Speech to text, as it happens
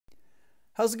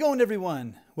How's it going,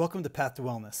 everyone? Welcome to Path to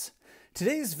Wellness.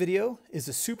 Today's video is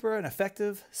a super and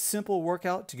effective, simple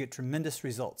workout to get tremendous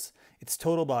results. It's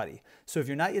total body. So if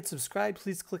you're not yet subscribed,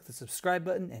 please click the subscribe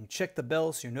button and check the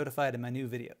bell so you're notified of my new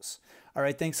videos. All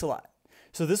right, thanks a lot.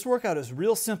 So this workout is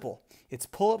real simple. It's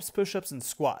pull-ups, push-ups, and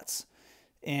squats.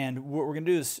 And what we're gonna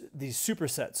do is these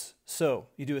supersets. So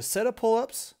you do a set of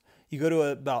pull-ups, you go to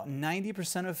about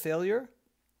 90% of failure,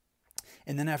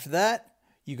 and then after that,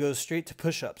 you go straight to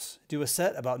push-ups. Do a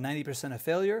set about 90% of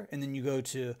failure, and then you go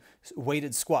to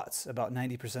weighted squats, about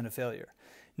 90% of failure.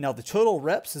 Now the total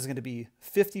reps is gonna be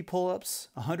 50 pull-ups,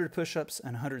 100 push-ups,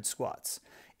 and 100 squats.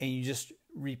 And you just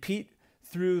repeat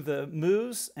through the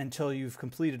moves until you've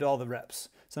completed all the reps.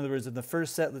 So in other words, in the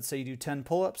first set, let's say you do 10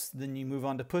 pull-ups, then you move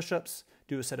on to push-ups,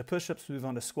 do a set of push-ups, move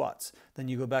on to squats. Then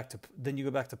you go back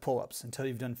to pull-ups until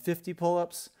you've done 50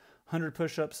 pull-ups, 100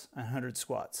 push-ups, and 100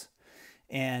 squats.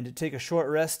 And take a short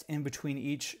rest in between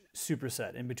each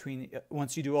superset.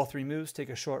 Once you do all three moves, take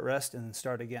a short rest and then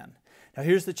start again. Now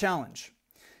here's the challenge.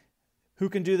 Who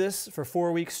can do this for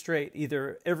 4 weeks straight,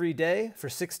 either every day for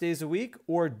 6 days a week,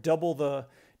 or double the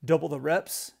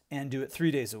reps and do it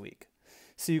 3 days a week?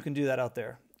 So you can do that out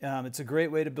there. It's a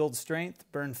great way to build strength,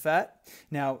 burn fat.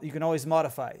 Now, you can always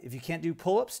modify. If you can't do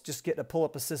pull-ups, just get a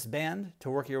pull-up assist band to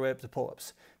work your way up to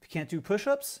pull-ups. If you can't do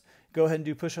push-ups, go ahead and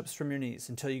do push-ups from your knees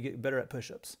until you get better at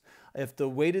push-ups. If the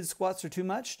weighted squats are too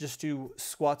much, just do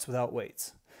squats without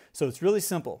weights. So it's really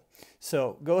simple.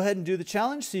 So go ahead and do the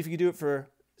challenge. See if you can do it for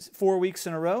 4 weeks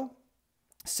in a row,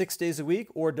 6 days a week,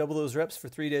 or double those reps for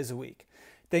 3 days a week.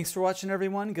 Thanks for watching,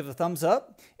 everyone. Give a thumbs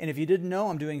up. And if you didn't know,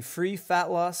 I'm doing free fat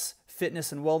loss,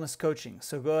 fitness, and wellness coaching.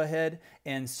 So go ahead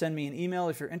and send me an email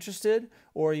if you're interested,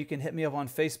 or you can hit me up on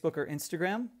Facebook or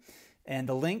Instagram. And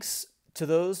the links to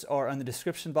those are in the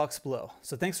description box below.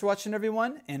 So thanks for watching,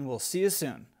 everyone, and we'll see you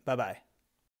soon. Bye-bye.